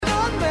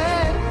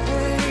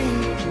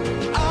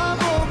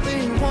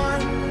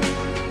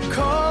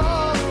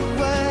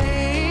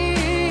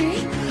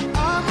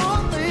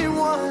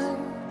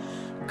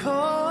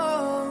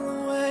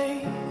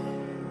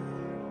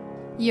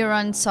You're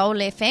on Soul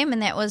FM,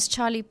 and that was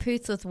Charlie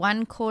Puth with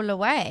One Call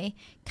Away.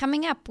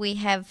 Coming up, we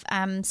have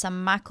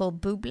some Michael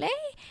Bublé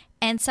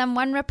and some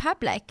One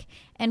Republic.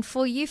 And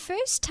for you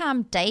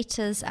first-time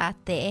daters out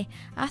there,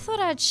 I thought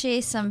I'd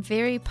share some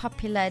very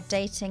popular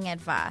dating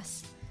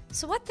advice.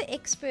 So what the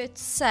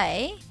experts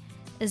say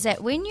is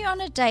that when you're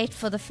on a date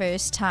for the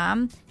first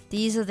time,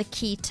 these are the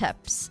key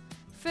tips.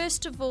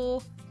 First of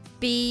all,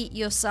 be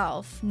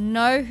yourself.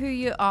 Know who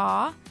you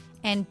are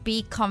and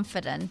be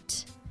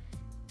confident.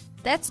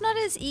 That's not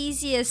as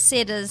easy as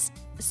said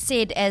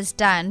as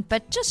done,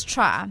 but just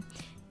try.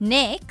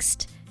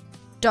 Next,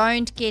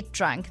 don't get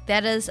drunk.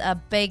 That is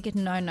a big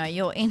no-no.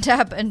 You'll end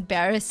up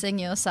embarrassing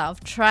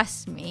yourself.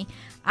 Trust me.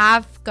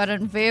 I've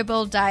gotten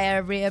verbal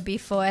diarrhea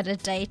before at a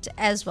date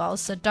as well,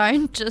 so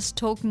don't just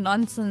talk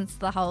nonsense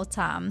the whole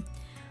time.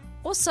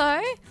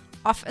 Also,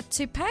 offer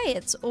to pay.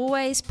 It's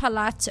always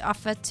polite to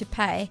offer to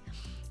pay.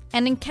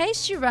 And in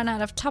case you run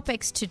out of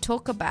topics to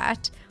talk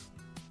about,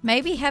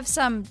 maybe have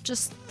some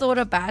just thought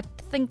about,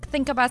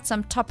 think about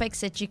some topics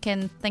that you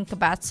can think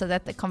about so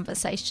that the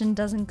conversation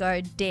doesn't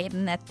go dead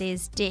and that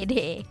there's dead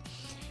air.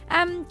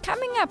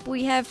 Coming up,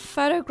 we have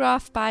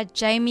Photograph by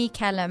Jamie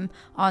Callum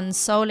on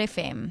Soul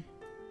FM.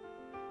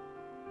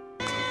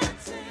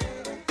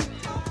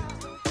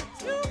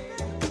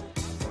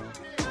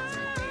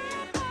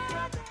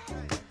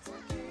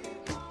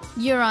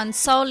 You're on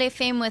Soul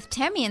FM with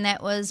Tammy, and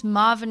that was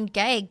Marvin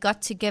Gaye,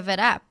 Got to Give It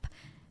Up.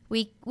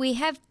 We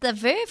have The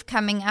Verve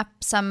coming up,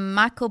 some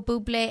Michael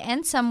Bublé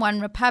and some One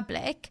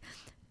Republic.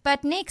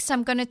 But next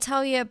I'm going to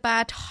tell you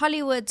about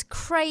Hollywood's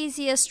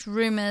craziest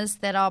rumors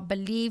that are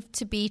believed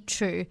to be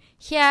true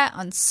here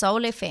on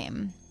Soul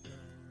FM.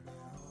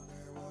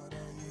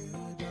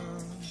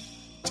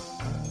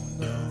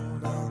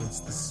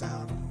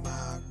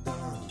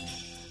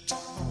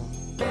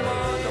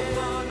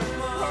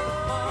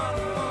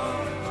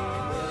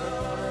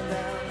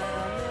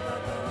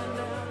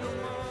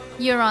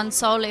 You're on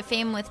Soul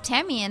FM with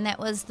Tammy, and that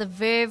was The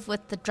Verve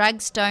with The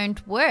Drugs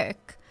Don't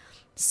Work.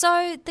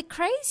 So the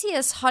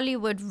craziest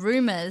Hollywood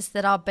rumors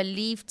that are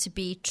believed to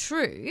be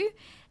true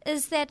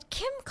is that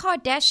Kim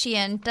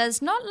Kardashian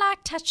does not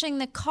like touching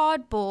the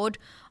cardboard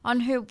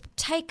on her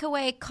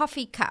takeaway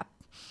coffee cup.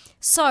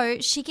 So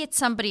she gets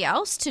somebody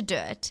else to do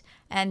it,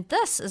 and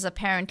this is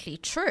apparently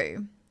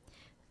true.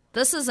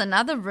 This is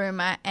another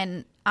rumor,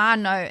 and I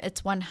know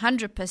it's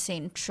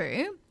 100%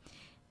 true.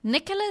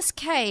 Nicolas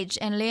Cage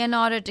and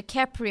Leonardo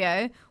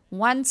DiCaprio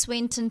once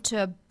went into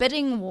a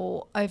bidding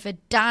war over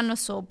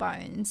dinosaur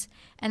bones,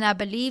 and I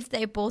believe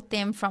they bought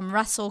them from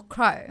Russell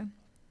Crowe.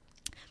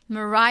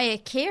 Mariah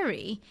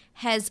Carey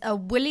has a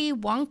Willy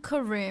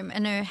Wonka room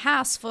in her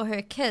house for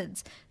her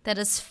kids that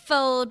is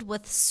filled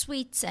with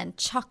sweets and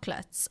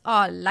chocolates.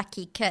 Oh,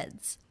 lucky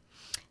kids.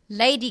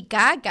 Lady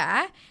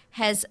Gaga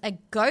has a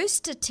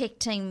ghost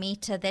detecting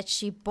meter that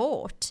she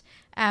bought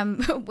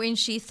when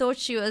she thought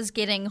she was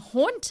getting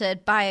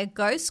haunted by a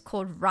ghost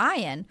called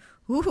Ryan.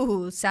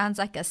 Ooh, sounds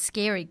like a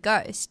scary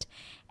ghost.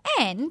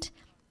 And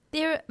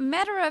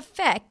matter of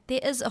fact,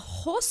 there is a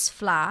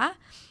horsefly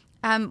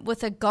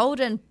with a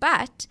golden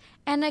butt,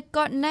 and it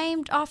got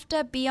named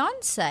after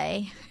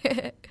Beyonce.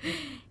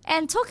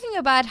 And talking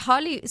about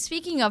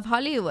speaking of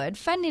Hollywood,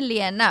 funnily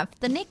enough,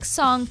 the next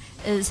song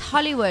is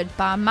Hollywood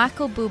by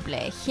Michael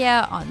Bublé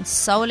here on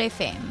Soul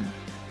FM.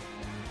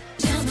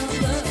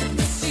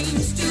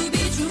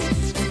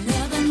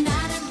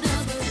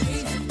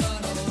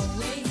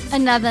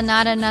 Another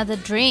night, another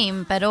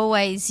dream, but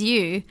always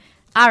you.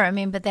 I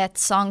remember that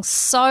song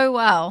so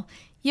well.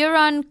 You're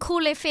on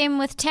Cool FM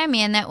with Tammy,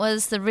 and that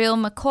was The Real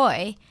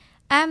McCoy.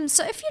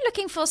 So if you're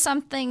looking for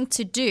something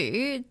to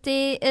do,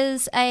 there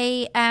is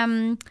a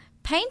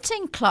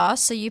painting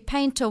class. So you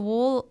paint a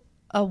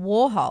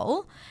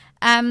Warhol,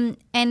 and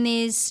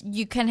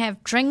you can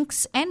have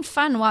drinks and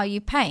fun while you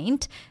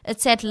paint.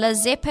 It's at La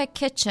Zeppa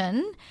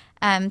Kitchen.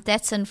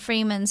 That's in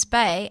Freeman's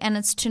Bay, and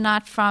it's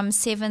tonight from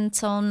 7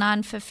 till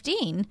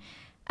 9:15.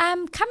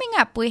 Coming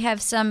up, we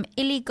have some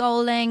Ellie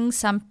Goulding,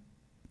 some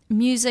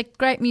music,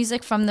 great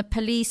music from The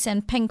Police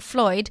and Pink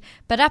Floyd.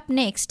 But up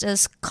next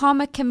is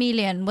Karma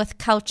Chameleon with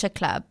Culture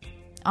Club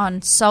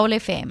on Soul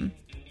FM.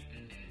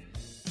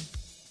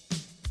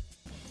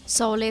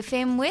 Soul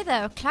FM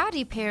weather,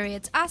 cloudy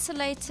periods,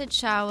 isolated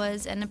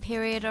showers, and a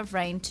period of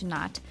rain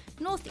tonight.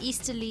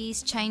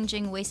 Northeasterlies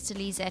changing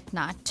westerlies at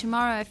night.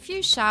 Tomorrow a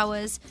few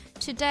showers.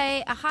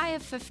 Today a high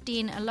of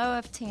 15, a low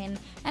of 10,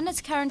 and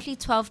it's currently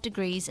 12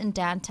 degrees in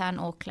downtown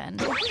Auckland.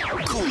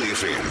 Cool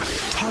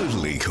FM,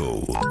 totally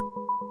cool.